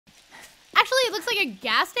it looks like a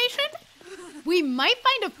gas station. We might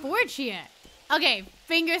find a forge here. Okay,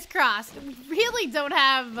 fingers crossed. We really don't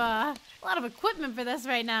have a lot of equipment for this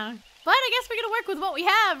right now. But I guess we're gonna work with what we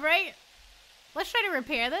have, right? Let's try to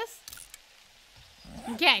repair this.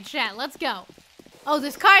 Okay, chat, let's go. Oh,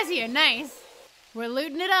 there's cars here, nice. We're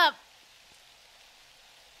looting it up.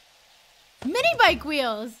 Mini bike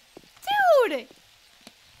wheels, dude!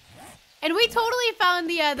 And we totally found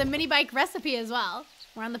the mini bike recipe as well.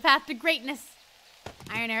 We're on the path to greatness.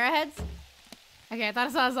 Iron arrowheads. Okay, I thought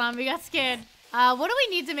I saw a zombie, got scared. What do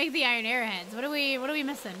we need to make the iron arrowheads? What are we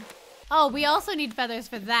missing? Oh, we also need feathers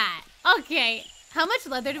for that. Okay, how much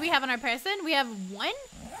leather do we have on our person? We have 1?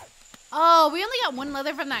 Oh, we only got 1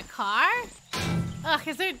 leather from that car? Ugh,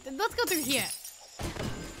 let's go through here.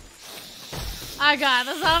 Oh god,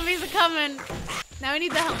 the zombies are coming. Now we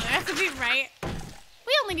need the helmet recipe, right?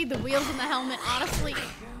 We only need the wheels and the helmet, honestly.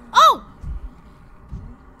 Oh!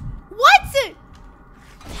 What?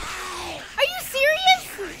 Are you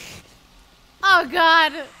serious? Oh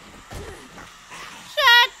god.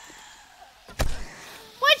 Shit.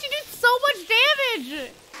 Why'd you do so much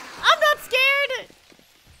damage? I'm not scared.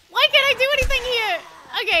 Why can't I do anything here?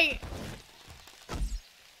 Okay.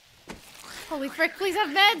 Holy frick, please have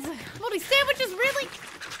meds. Holy sandwiches, really?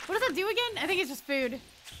 What does that do again? I think it's just food.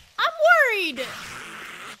 I'm worried.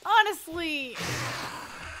 Honestly.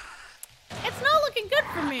 It's not looking good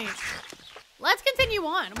for me. Let's continue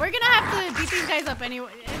on. We're gonna have to beat these guys up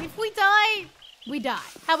anyway. And if we die, we die.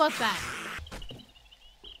 How about that?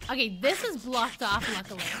 Okay, this is blocked off,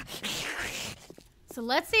 luckily. So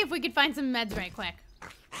let's see if we can find some meds right quick.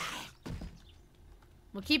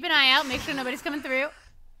 We'll keep an eye out, make sure nobody's coming through.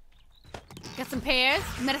 Got some pears.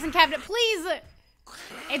 Medicine cabinet, please!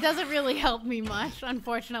 It doesn't really help me much,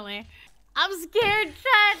 unfortunately. I'm scared,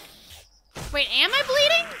 chat. Wait, am I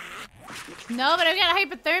bleeding? No, but I've got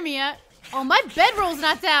hypothermia. Oh, my bedroll's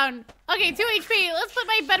not down. Okay, 2 HP. Let's put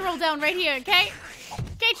my bedroll down right here, okay?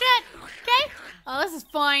 Okay, chat? Okay? Oh, this is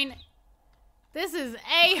fine. This is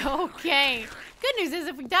A-okay. Good news is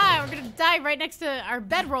if we die, we're gonna die right next to our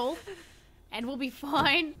bedroll. And we'll be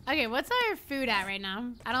fine. Okay, what's our food at right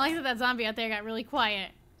now? I don't like that zombie out there got really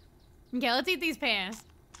quiet. Okay, let's eat these pears.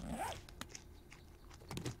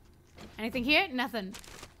 Anything here? Nothing.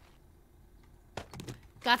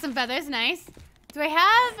 Got some feathers, nice. Do I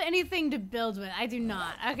have anything to build with? I do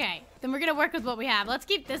not. Okay, then we're gonna work with what we have. Let's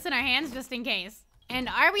keep this in our hands just in case. And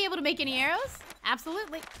are we able to make any arrows?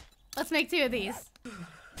 Absolutely. Let's make 2 of these.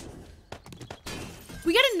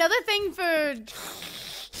 We got another thing for...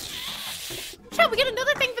 Chat, we got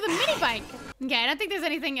another thing for the mini bike. Okay, I don't think there's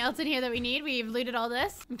anything else in here that we need. We've looted all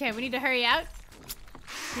this. Okay, we need to hurry out.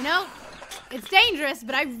 You know, it's dangerous,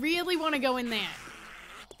 but I really want to go in there.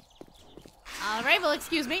 All right, well,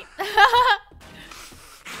 excuse me.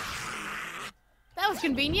 That was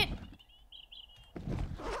convenient.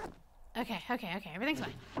 Okay, everything's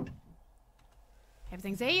fine.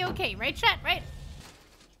 Everything's A-okay, right, chat, right?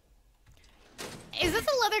 Is this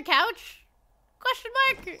a leather couch? Question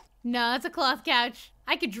mark? No, it's a cloth couch.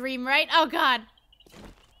 I could dream, right? Oh, God.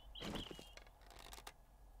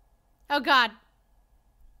 Oh, God.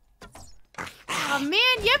 Oh,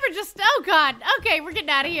 man, you ever just... Oh, God. Okay, we're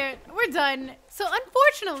getting out of here. We're done. So,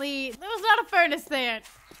 unfortunately, there was not a furnace there.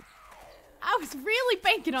 I was really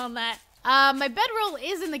banking on that. My bedroll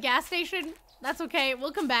is in the gas station. That's okay.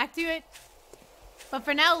 We'll come back to it. But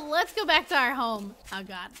for now, let's go back to our home. Oh,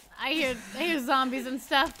 God. I hear zombies and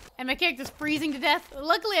stuff. And my character's freezing to death.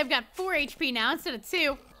 Luckily, I've got 4 HP now instead of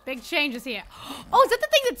 2. Big changes here. Oh, is that the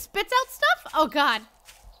thing that spits out stuff? Oh, God.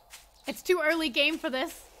 It's too early game for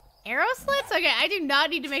this. Arrow slits? Okay, I do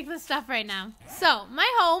not need to make this stuff right now. So, my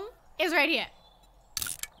home is right here.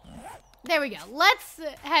 There we go. Let's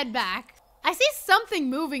head back. I see something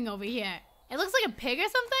moving over here. It looks like a pig or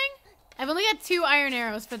something. I've only got 2 iron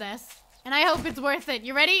arrows for this. And I hope it's worth it.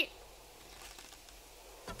 You ready?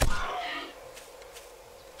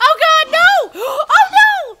 Oh, God, no!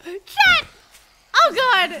 Oh, no! Chat! Oh,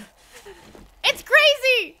 God! It's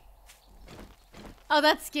crazy! Oh,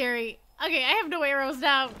 that's scary. Okay, I have no arrows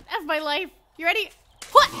now. F my life. You ready?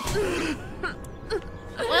 What?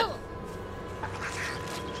 Well,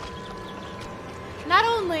 not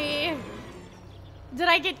only did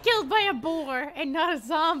I get killed by a boar and not a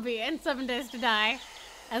zombie and 7 days to die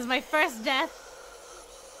as my first death,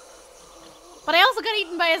 but I also got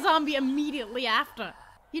eaten by a zombie immediately after.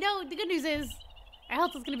 You know, the good news is our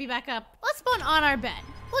health is gonna be back up. Let's spawn on our bed.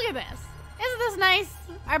 Look at this. Isn't this nice?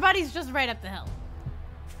 Our body's just right up the hill.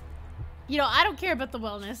 You know, I don't care about the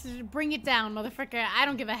wellness. Just bring it down, motherfucker. I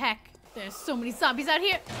don't give a heck. There's so many zombies out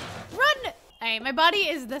here. Run! Alright, my body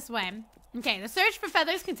is this way. Okay, the search for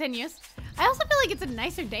feathers continues. I also feel like it's a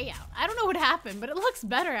nicer day out. I don't know what happened, but it looks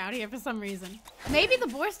better out here for some reason. Maybe the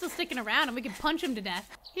boar's still sticking around and we can punch him to death.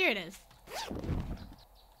 Here it is.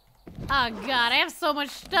 Oh god, I have so much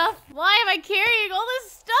stuff. Why am I carrying all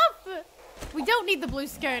this stuff? We don't need the blue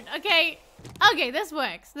skirt. Okay, this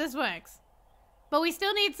works. This works. But we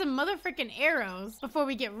still need some motherfucking arrows before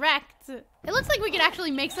we get wrecked. It looks like we could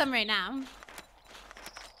actually make some right now.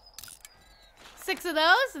 6 of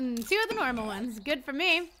those and 2 of the normal ones. Good for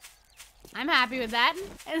me. I'm happy with that.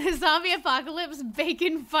 And the zombie apocalypse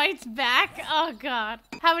bacon fights back. Oh god.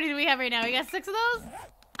 How many do we have right now? We got 6 of those?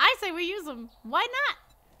 I say we use them. Why not?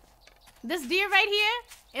 This deer right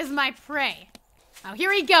here is my prey. Oh,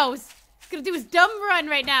 here he goes. He's gonna do his dumb run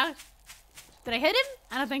right now. Did I hit him?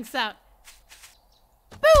 I don't think so.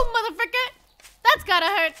 Boom, motherfucker! That's gotta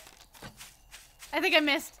hurt. I think I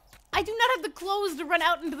missed. I do not have the clothes to run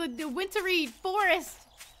out into the wintry forest.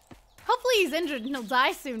 Hopefully he's injured and he'll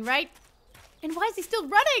die soon, right? And why is he still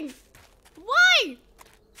running? Why?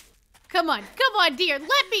 Come on, deer.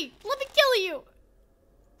 Let me kill you.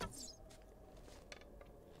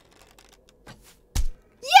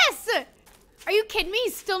 Yes! Are you kidding me?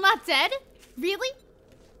 He's still not dead? Really?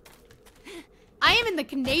 I am in the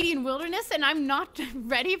Canadian wilderness and I'm not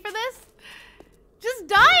ready for this? Just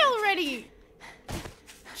die already!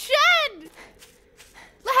 Shed!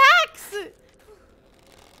 Lahax!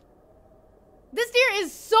 This deer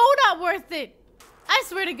is so not worth it. I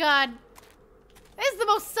swear to God. This is the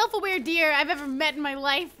most self-aware deer I've ever met in my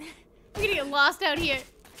life. I'm gonna get lost out here.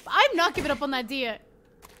 I'm not giving up on that deer.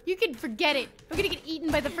 You can forget it. I'm gonna get eaten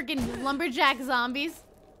by the freaking lumberjack zombies.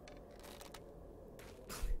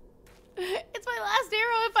 It's my last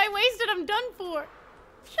arrow. If I waste it, I'm done for.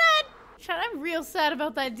 Shut. I'm real sad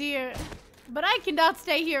about that deer. But I cannot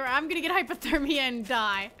stay here. I'm gonna get hypothermia and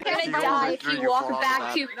die. You're gonna die if you walk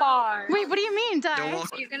back too far. Wait, what do you mean, die?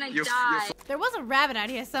 You're gonna die. There was a rabbit out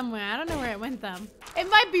here somewhere. I don't know where it went though. It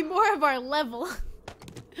might be more of our level.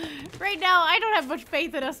 Right now, I don't have much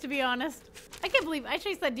faith in us, to be honest. I can't believe I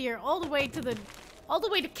chased that deer all the way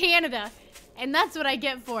to Canada, and that's what I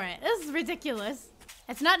get for it. This is ridiculous.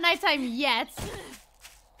 It's not nighttime yet,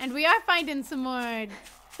 and we are finding some more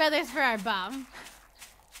feathers for our bomb.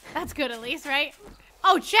 That's good at least, right?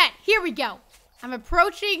 Oh, chat, here we go. I'm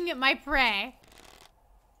approaching my prey.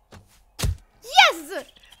 Yes!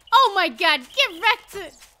 Oh my god, get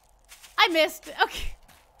wrecked! I missed. Okay.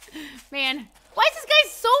 Man, why is this guy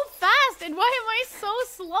so fast and why am I so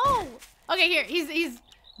slow? Okay, here, he's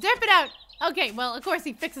derping out. Okay, well, of course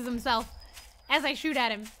he fixes himself as I shoot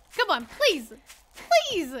at him. Come on, please.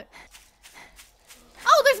 Please.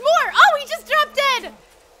 Oh, there's more. Oh, he just dropped dead.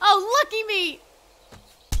 Oh, lucky me.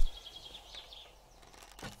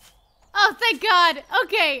 Oh, thank God.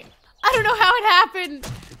 Okay, I don't know how it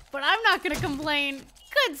happened, but I'm not gonna complain.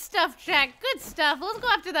 Good stuff, Jack. Good stuff. Let's go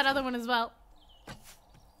after that other one as well.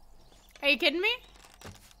 Are you kidding me?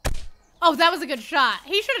 Oh, that was a good shot.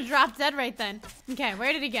 He should have dropped dead right then. Okay,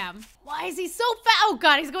 where did he go? Why is he so fast? Oh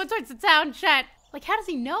God, he's going towards the town, chat. Like, how does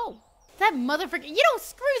he know? That motherfucker. You don't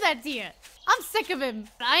screw that deer. I'm sick of him.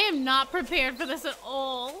 I am not prepared for this at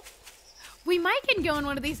all. We might can go in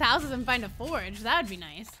one of these houses and find a forge. That would be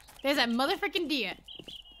nice. There's that motherfucking deer.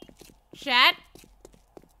 Chat.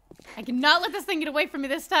 I cannot let this thing get away from me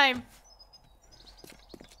this time.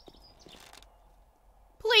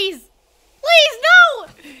 Please. Please, no!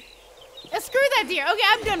 Screw that deer. Okay,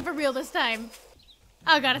 I'm done for real this time.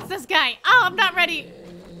 Oh God, it's this guy. Oh, I'm not ready.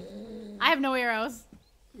 I have no arrows.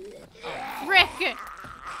 Frick.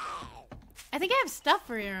 I think I have stuff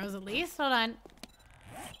for arrows at least. Hold on.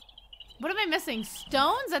 What am I missing?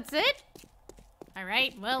 Stones? That's it? All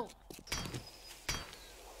right, well.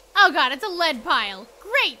 Oh God, it's a lead pile.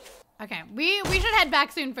 Great. Okay, we should head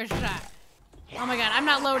back soon for sure. Oh my God, I'm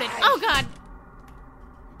not loaded. Oh God.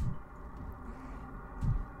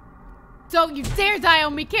 Don't you dare die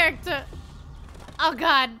on me, character. Oh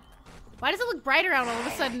God. Why does it look brighter out all of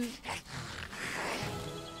a sudden?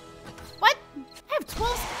 What? I have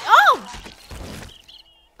 12. Oh!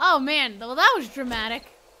 Oh man, well that was dramatic.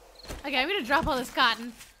 Okay, I'm gonna drop all this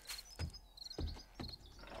cotton.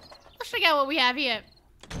 Let's check out what we have here.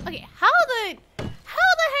 Okay, how the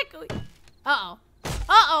heck? Uh-oh.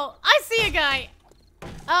 Uh-oh, I see a guy.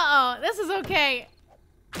 Uh-oh, this is okay.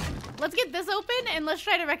 Let's get this open and let's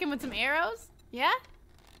try to wreck him with some arrows. Yeah?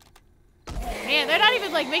 Man, they're not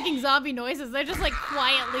even like making zombie noises. They're just like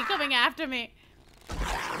quietly coming after me.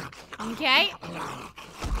 Okay.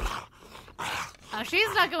 Oh,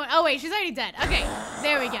 she's not going. Oh, wait, she's already dead. Okay,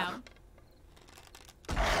 there we go.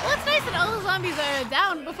 Well, it's nice that all the zombies are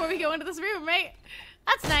down before we go into this room, right?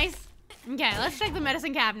 That's nice. Okay, let's check the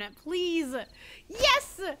medicine cabinet, please.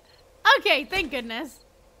 Yes! Okay, thank goodness.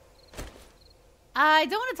 I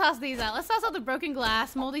don't want to toss these out. Let's toss out the broken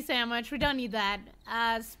glass, moldy sandwich. We don't need that.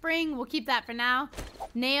 Spring, we'll keep that for now.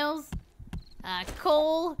 Nails,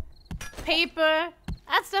 coal, paper.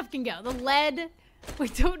 That stuff can go. The lead. We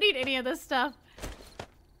don't need any of this stuff.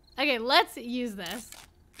 Okay, let's use this.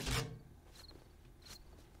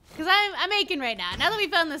 Because I'm aching right now. Now that we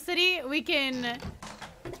found the city, we can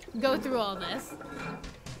go through all this.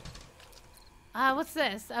 What's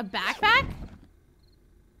this? A backpack?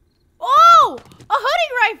 Oh! A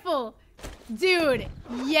hunting rifle! Dude,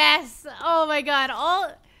 yes. Oh my god.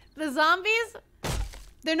 All the zombies,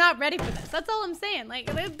 they're not ready for this. That's all I'm saying. Like,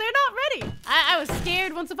 they're not ready. I was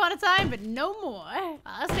scared once upon a time, but no more.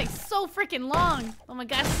 This takes so freaking long. Oh my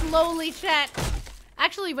god, slowly, chat.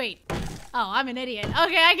 Actually, wait. Oh, I'm an idiot.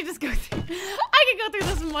 Okay, I can just go through. I can go through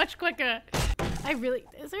this much quicker.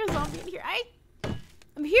 Is there a zombie in here?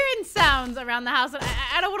 I'm hearing sounds around the house.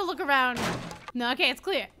 I don't want to look around. No, okay, it's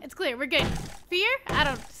clear. It's clear. We're good. Fear? I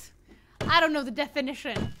don't know the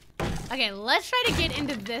definition. Okay, let's try to get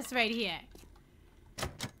into this right here.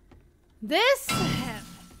 This?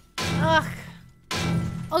 Ugh.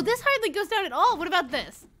 Oh, this hardly goes down at all. What about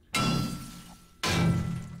this?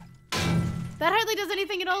 That hardly does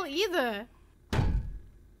anything at all either.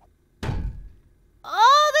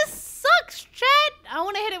 Oh, this sucks, chat. I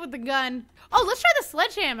want to hit it with the gun. Oh, let's try the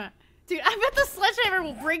sledgehammer. Dude, I bet the sledgehammer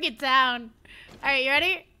will bring it down. All right, you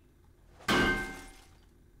ready?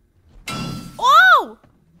 Oh!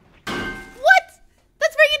 What?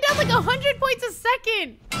 That's bringing down like 100 points a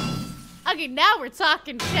second. Okay, now we're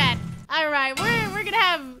talking, chat. All right, we're gonna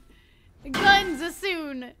have guns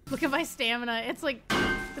soon. Look at my stamina. It's like,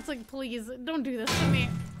 please don't do this to me.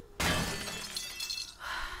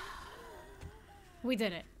 We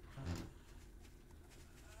did it.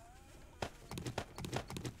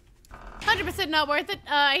 100% not worth it.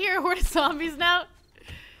 I hear a horde of zombies now.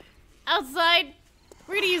 Outside.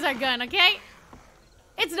 We're gonna use our gun, okay?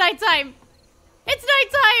 It's nighttime. It's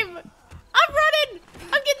nighttime. I'm running. I'm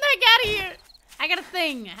getting the heck out of here. I got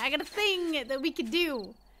a thing that we could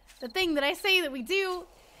do. The thing that I say that we do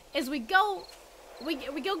is we go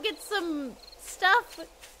get some stuff.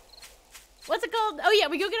 What's it called? Oh yeah,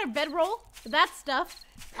 we go get our bedroll. That stuff.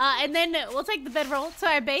 And then we'll take the bedroll to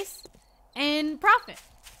our base and profit.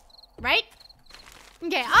 Right?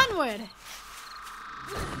 Okay, onward.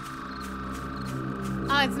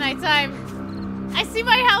 Oh, it's nighttime. I see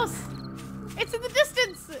my house. It's in the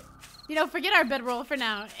distance. You know, forget our bedroll for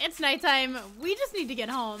now. It's nighttime. We just need to get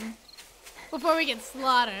home before we get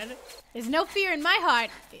slaughtered. There's no fear in my heart,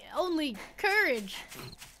 only courage.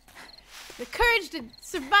 The courage to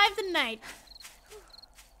survive the night.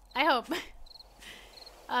 I hope.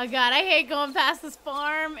 Oh god, I hate going past this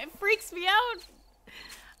farm. It freaks me out.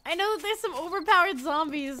 I know that there's some overpowered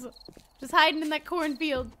zombies just hiding in that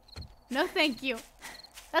cornfield. No thank you.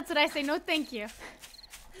 That's what I say, no thank you.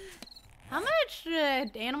 How much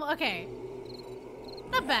animal? Okay.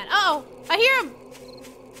 Not bad. Uh-oh, I hear them.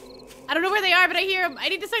 I don't know where they are, but I hear them. I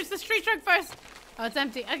need to search the street truck first. Oh, it's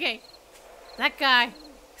empty. Okay. That guy,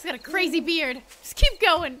 he's got a crazy beard. Just keep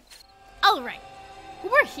going. All right,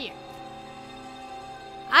 we're here.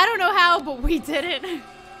 I don't know how, but we did it.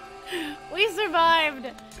 We survived.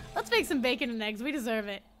 Let's make some bacon and eggs. We deserve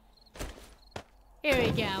it. Here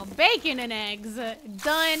we go. Bacon and eggs.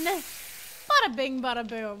 Done. Bada bing, bada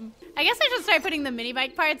boom. I guess I should start putting the mini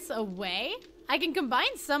bike parts away. I can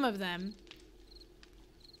combine some of them.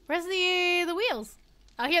 Where's the wheels?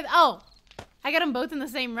 Oh, here. Oh, I got them both in the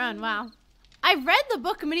same run. Wow. I read the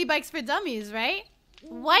book Mini Bikes for Dummies, right?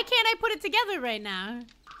 Why can't I put it together right now?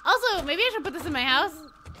 Also, maybe I should put this in my house.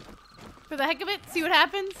 For the heck of it, see what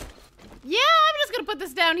happens. Yeah, I'm just gonna put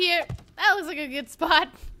this down here. That looks like a good spot.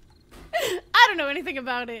 I don't know anything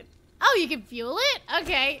about it. Oh, you can fuel it?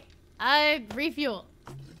 Okay. Refuel.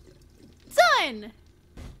 Done!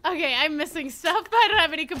 Okay, I'm missing stuff. I don't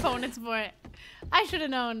have any components for it. I should have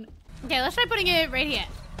known. Okay, let's try putting it right here.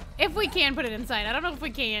 If we can put it inside. I don't know if we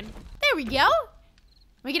can. There we go.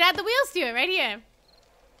 We can add the wheels to it right here.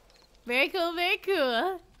 Very cool, very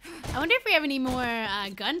cool. I wonder if we have any more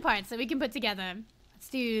gun parts that we can put together. Let's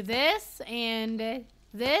do this and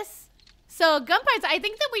this. So gun parts, I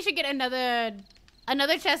think that we should get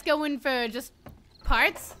another chest going for just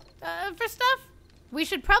parts for stuff. We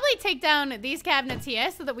should probably take down these cabinets here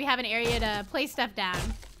so that we have an area to place stuff down.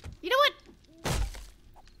 You know what?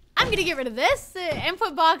 I'm gonna get rid of this and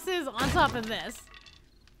put boxes on top of this.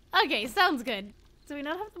 Okay, sounds good. Do we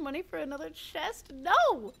not have the money for another chest?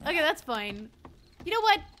 No! Okay, that's fine. You know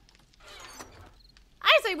what?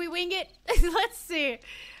 I say we wing it. Let's see.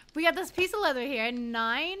 We got this piece of leather here,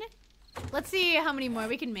 9. Let's see how many more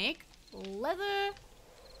we can make. Leather.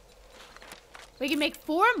 We can make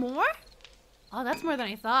 4 more? Oh, that's more than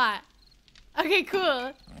I thought. Okay,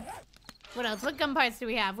 cool. What else? What gun parts do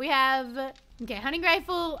we have? We have, okay, hunting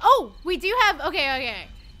rifle. Oh, we do have, okay.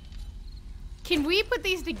 Can we put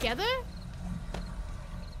these together?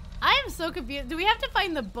 I am so confused. Do we have to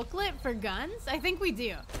find the booklet for guns? I think we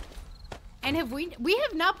do. And we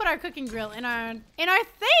have not put our cooking grill in our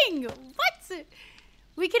thing. What?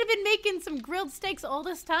 We could have been making some grilled steaks all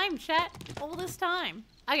this time, chat. All this time.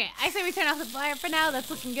 Okay, I say we turn off the fire for now. That's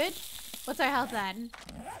looking good. What's our health at?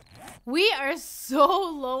 We are so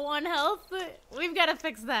low on health. We've got to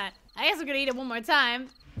fix that. I guess we're gonna eat it one more time.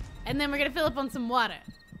 And then we're gonna fill up on some water.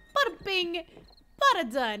 Bada bing,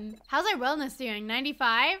 bada done. How's our wellness doing?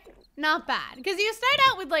 95? Not bad. Because you start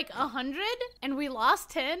out with like 100 and we lost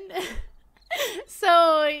 10.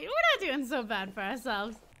 So we're not doing so bad for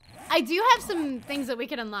ourselves. I do have some things that we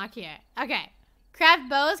can unlock here. Okay. Craft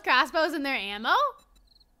bows, crossbows, and their ammo.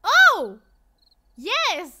 Oh!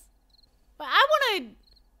 Yes! But I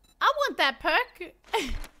want that perk.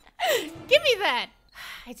 Give me that.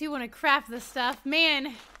 I do want to craft this stuff.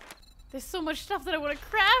 Man, there's so much stuff that I want to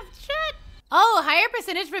craft. Shit. Oh, higher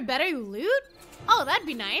percentage for better loot? Oh, that'd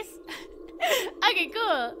be nice. Okay,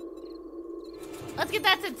 cool. Let's get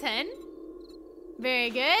that to 10. Very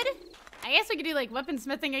good. I guess we could do like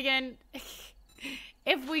weaponsmithing again.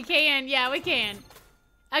 If we can. Yeah, we can.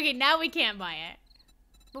 Okay, now we can't buy it.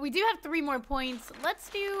 But we do have 3 more points. Let's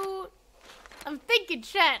do... I'm thinking,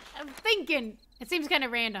 chat. I'm thinking. It seems kind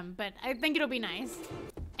of random, but I think it'll be nice.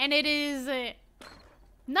 And it is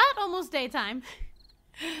not almost daytime,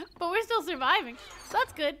 but we're still surviving, so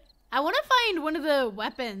that's good. I want to find one of the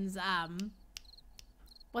weapons,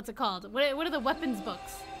 what's it called? What are the weapons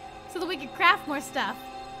books? So that we can craft more stuff.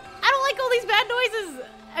 I don't like all these bad noises.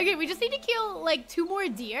 Okay, we just need to kill like 2 more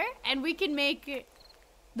deer and we can make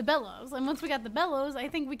the bellows. And once we got the bellows, I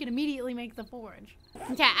think we can immediately make the forge.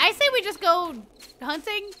 Okay, I say we just go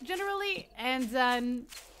hunting generally and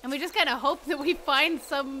we just kind of hope that we find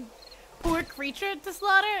some poor creature to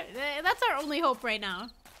slaughter. That's our only hope right now.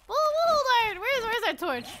 We'll hold our, where's our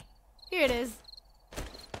torch? Here it is.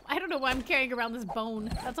 I don't know why I'm carrying around this bone.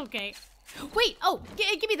 That's okay. Wait, oh,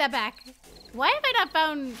 give me that back. Why have I not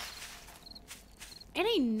found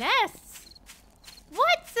any nests?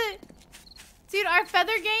 What? Dude, our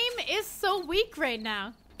feather game is so weak right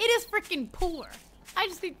now. It is freaking poor. I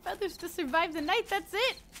just need feathers to survive the night, that's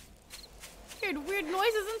it. Heard weird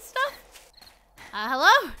noises and stuff.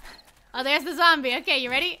 Hello? Oh, there's the zombie. Okay, you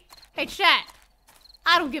ready? Hey, chat.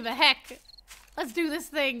 I don't give a heck. Let's do this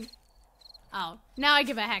thing. Oh, now I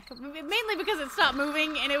give a heck. Mainly because it stopped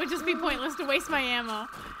moving and it would just be pointless to waste my ammo.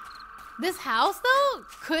 This house, though,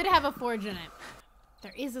 could have a forge in it.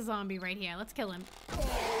 There is a zombie right here. Let's kill him.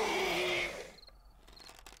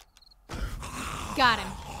 Got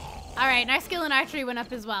him. All right, and our skill in archery went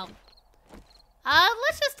up as well.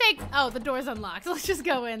 Let's just take... Oh, the door's unlocked. Let's just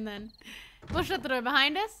go in then. We'll shut the door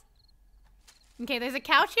behind us. Okay, there's a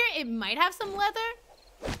couch here. It might have some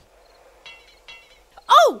leather.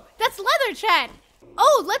 Oh, that's leather, chat.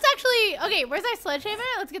 Oh, let's actually... Okay, where's our sledgehammer?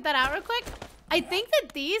 Let's get that out real quick. I think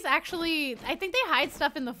that these actually... I think they hide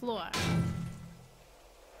stuff in the floor.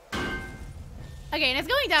 Okay, and it's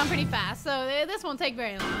going down pretty fast, so this won't take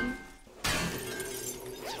very long.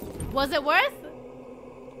 Was it worth?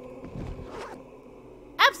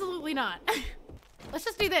 Absolutely not. Let's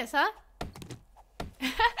just do this, huh?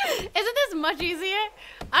 Isn't this much easier?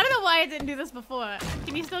 I don't know why I didn't do this before.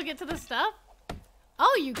 Can you still get to the stuff?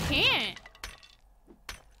 Oh, you can't.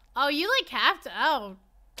 Oh, you like have to. Oh.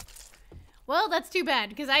 Well, that's too bad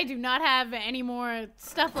because I do not have any more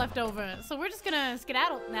stuff left over. So we're just gonna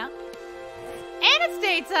skedaddle now. And it's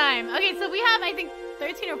daytime. Okay, so we have, I think,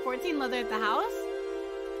 13 or 14 leather at the house.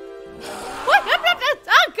 What?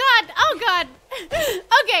 Oh, God. Oh, God.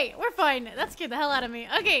 Okay, we're fine. That scared the hell out of me.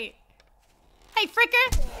 Okay. Hey,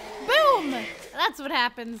 fricker. Boom. That's what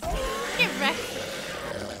happens. Get wrecked.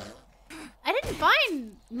 I didn't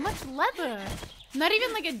find much leather. Not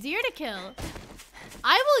even like a deer to kill.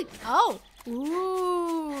 I will... Oh.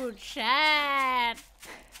 Ooh, chat.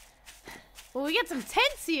 Well, we got some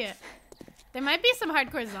tents here. There might be some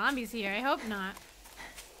hardcore zombies here. I hope not.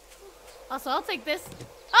 Also, I'll take this.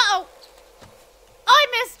 Uh-oh. Oh, I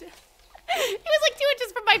missed. He was like 2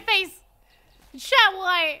 inches from my face. Chat,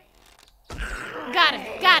 why? Got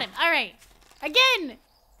him. Got him. All right. Again.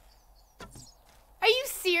 Are you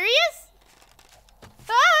serious?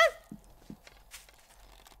 Ah!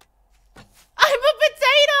 I'm a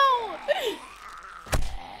potato.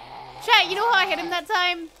 Chat, you know how I hit him that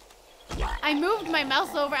time? I moved my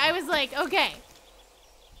mouse over. I was like, okay.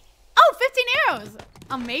 Oh, 15 arrows.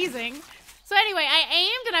 Amazing. So anyway, I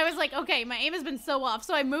aimed and I was like, okay, my aim has been so off.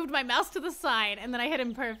 So I moved my mouse to the side and then I hit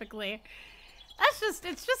him perfectly.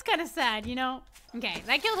 It's just kind of sad, you know? Okay,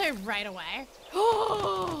 that killed her right away.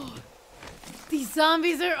 Oh, these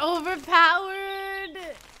zombies are overpowered.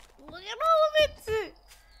 Look at all of it.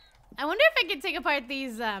 I wonder if I could take apart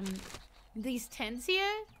these tents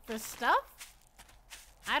here for stuff.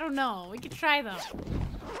 I don't know. We could try them.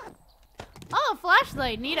 Oh,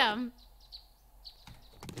 flashlight. Need them.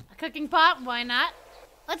 A cooking pot. Why not?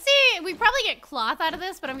 Let's see. We probably get cloth out of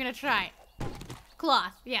this, but I'm going to try.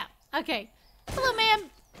 Cloth. Yeah. Okay. Hello,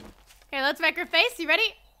 ma'am. Here, let's wreck her face. You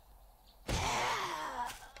ready?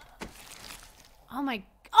 Oh, my.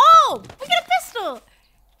 Oh! We got a pistol!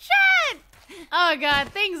 Chat! Oh, God.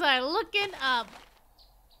 Things are looking up.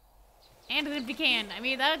 And an empty can. I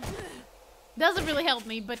mean, that doesn't really help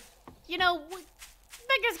me, but, you know,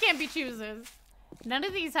 beggars can't be choosers. None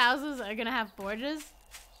of these houses are gonna have forges,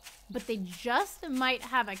 but they just might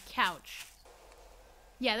have a couch.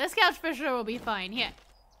 Yeah, this couch for sure will be fine. Here.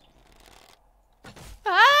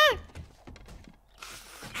 Ah!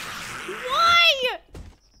 Why?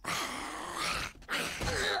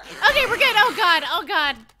 Okay, we're good. Oh, God. Oh,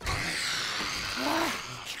 God.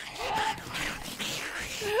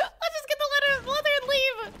 Let's just get the leather and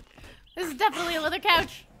leave. This is definitely a leather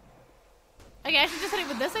couch. Okay, I should just hit it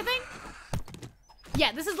with this, I think.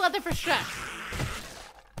 Yeah, this is leather for sure.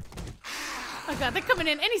 Oh, God, they're coming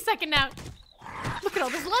in any second now. Look at all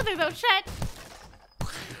this leather, though, chat.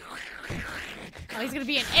 Oh, he's gonna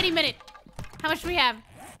be in any minute. How much do we have?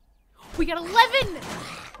 We got 11.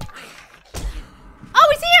 Oh,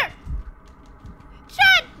 he's here.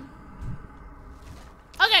 Chat.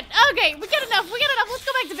 Okay, okay, we got enough. We got enough. Let's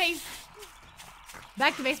go back to base.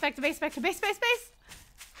 Back to base, back to base, back to base, base.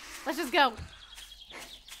 Let's just go.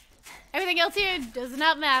 Everything else here does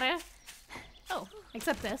not matter. Oh,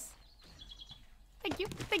 except this. Thank you,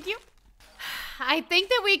 thank you. I think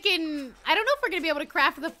that we can, I don't know if we're gonna be able to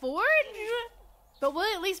craft the forge, but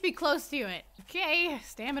we'll at least be close to it. Okay,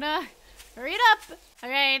 stamina, hurry it up. All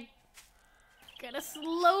right, gotta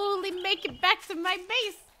slowly make it back to my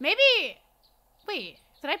base. Maybe, wait,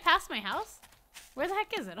 did I pass my house? Where the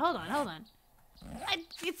heck is it? Hold on, hold on.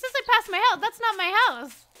 It says I passed my house. That's not my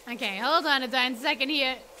house. Okay, hold on a darn second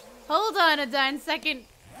here. Hold on a darn second.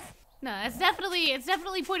 No, it's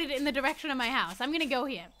definitely pointed in the direction of my house. I'm gonna go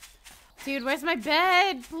here. Dude, where's my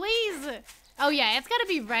bed? Please. Oh yeah, it's gotta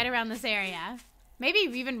be right around this area. Maybe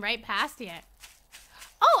even right past here.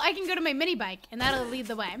 Oh, I can go to my mini bike and that'll lead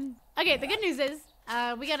the way. Okay, the good news is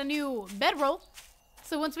we got a new bedroll.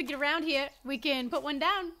 So once we get around here, we can put one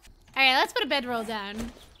down. All right, let's put a bedroll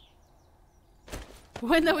down.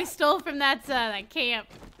 One that we stole from that camp.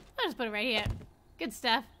 I'll just put it right here. Good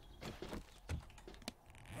stuff.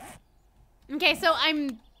 Okay, so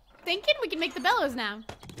I'm thinking we can make the bellows now.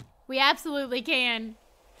 We absolutely can.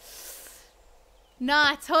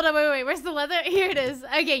 Not. Hold on, wait. Where's the leather? Here it is.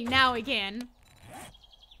 Okay, now we can.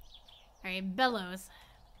 All right, bellows.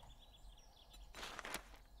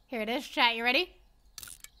 Here it is. Chat, you ready?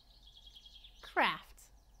 Craft.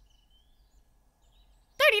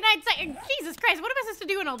 39 seconds. Jesus Christ, what am I supposed to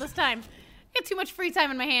do in all this time? I got too much free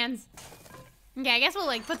time in my hands. Okay, I guess we'll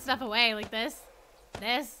like put stuff away like this.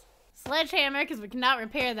 This. Sledgehammer, because we cannot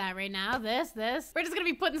repair that right now. This. We're just gonna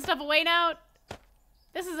be putting stuff away now.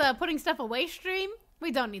 This is a putting stuff away stream.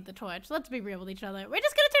 We don't need the torch. Let's be real with each other. We're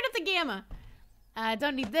just gonna turn up the gamma.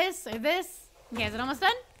 Don't need this or this. Okay, is it almost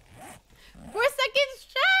done? 4 seconds,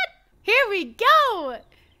 chat. Here we go.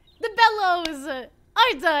 The bellows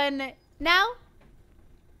are done. Now,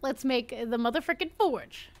 let's make the motherfucking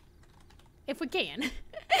forge. If we can.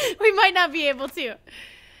 We might not be able to.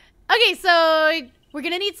 Okay, so we're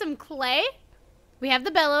gonna need some clay. We have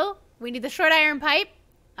the bellow. We need the short iron pipe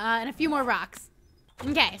and a few more rocks.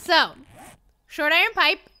 Okay, so short iron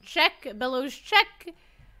pipe, check. Bellows, check.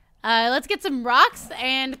 Let's get some rocks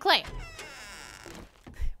and clay.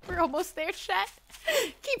 We're almost there, chat.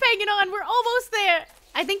 Keep hanging on. We're almost there.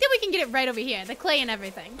 I think that we can get it right over here. The clay and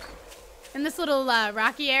everything. In this little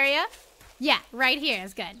rocky area. Yeah, right here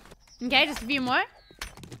is good. Okay, just a few more.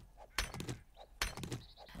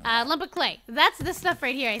 Lump of clay. That's this stuff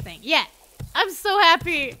right here, I think. Yeah. I'm so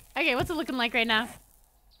happy. Okay, what's it looking like right now?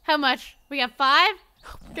 How much? We got 5?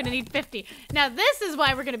 We're gonna need 50. Now, this is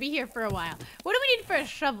why we're gonna be here for a while. What do we need for a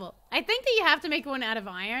shovel? I think that you have to make one out of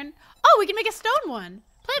iron. Oh, we can make a stone one.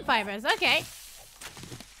 Plant fibers. Okay.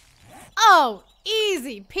 Oh,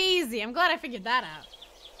 easy peasy. I'm glad I figured that out.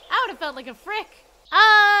 I would have felt like a frick.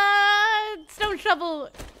 Stone shovel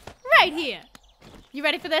right here. You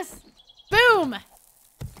ready for this? Boom!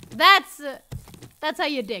 That's how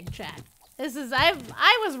you dig, chat. This is,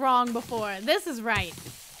 I was wrong before. This is right.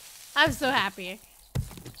 I'm so happy.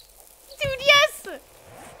 Dude, yes!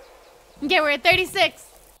 Okay, we're at 36.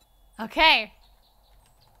 Okay.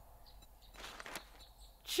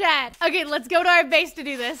 Chat. Okay, let's go to our base to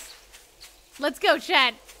do this. Let's go,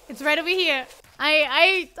 chat. It's right over here.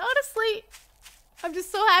 I honestly, I'm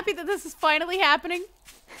just so happy that this is finally happening.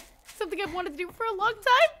 Something I've wanted to do for a long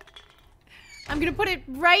time. I'm gonna put it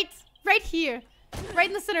right here. Right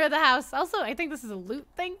in the center of the house. Also, I think this is a loot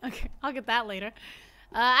thing. Okay, I'll get that later.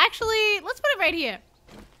 Actually, let's put it right here.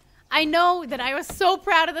 I know that I was so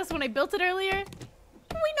proud of this when I built it earlier.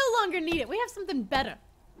 We no longer need it. We have something better.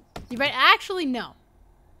 You ready? Actually, no.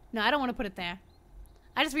 No, I don't want to put it there.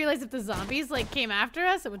 I just realized if the zombies, like, came after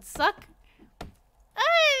us, it would suck.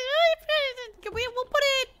 We'll put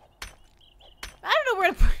it... I don't know where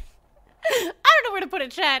to put I don't know where to put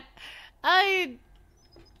it, chat.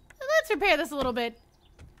 Let's repair this a little bit.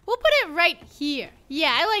 We'll put it right here.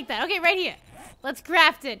 Yeah, I like that. Okay, right here. Let's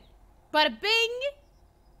craft it. Bada bing.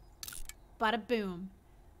 Bada boom.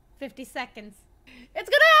 50 seconds. It's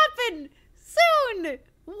gonna happen soon.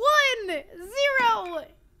 1, 0.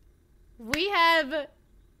 We have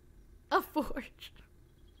a forge.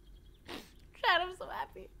 Chat, I'm so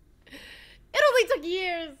happy. It only took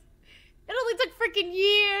years. It only took freaking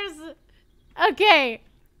years. Okay.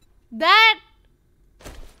 That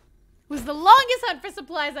was the longest hunt for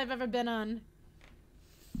supplies I've ever been on.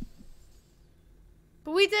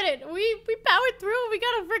 But we did it. We powered through. We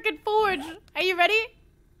got a freaking forge. Are you ready?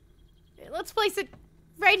 Let's place it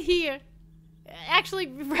right here. Actually,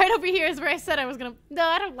 right over here is where I said I was gonna... No,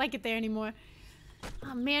 I don't like it there anymore.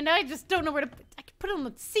 Oh, man, I just don't know where to... I can put it on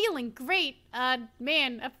the ceiling. Great.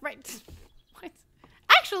 Man, right... What?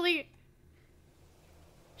 Actually...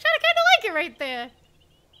 Chat, I kinda like it right there.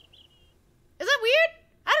 Is that weird?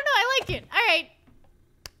 I don't know, I like it. Alright.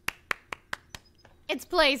 It's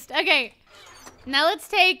placed. Okay. Now let's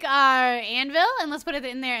take our anvil and let's put it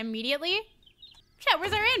in there immediately. Chat,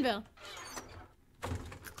 where's our anvil?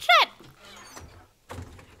 Chat!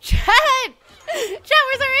 Chat! Chat,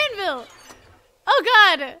 where's our anvil? Oh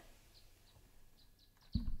god!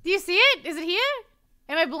 Do you see it? Is it here?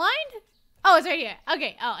 Am I blind? Oh, it's right here.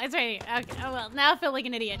 Okay. Oh, it's right here. Okay. Oh, well, now I feel like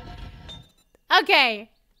an idiot. Okay.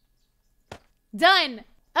 Done.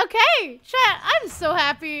 Okay. Chat, I'm so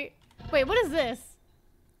happy. Wait, what is this?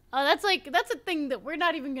 Oh, that's a thing that we're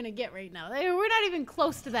not even gonna get right now. We're not even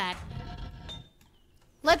close to that.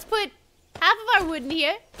 Let's put half of our wood in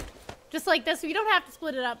here. Just like this. We don't have to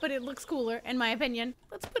split it up, but it looks cooler, in my opinion.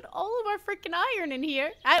 Let's put all of our freaking iron in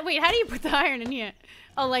here. Wait, how do you put the iron in here?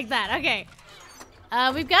 Oh, like that. Okay.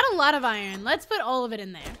 We've got a lot of iron. Let's put all of it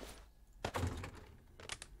in there.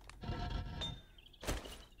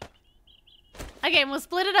 Okay, and we'll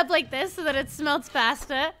split it up like this so that it smelts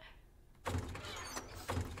faster.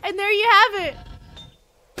 And there you have it.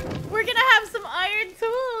 We're gonna have some iron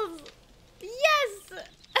tools. Yes!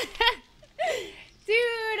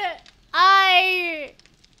 Dude, I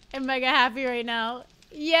am mega happy right now.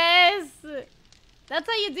 Yes! That's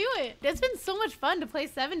how you do it. It's been so much fun to play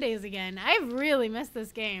 7 Days again. I've really missed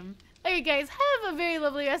this game. Alright guys, have a very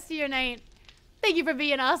lovely rest of your night. Thank you for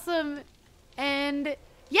being awesome. And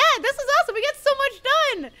yeah, this was awesome. We got so much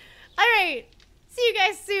done. Alright, see you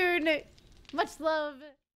guys soon. Much love.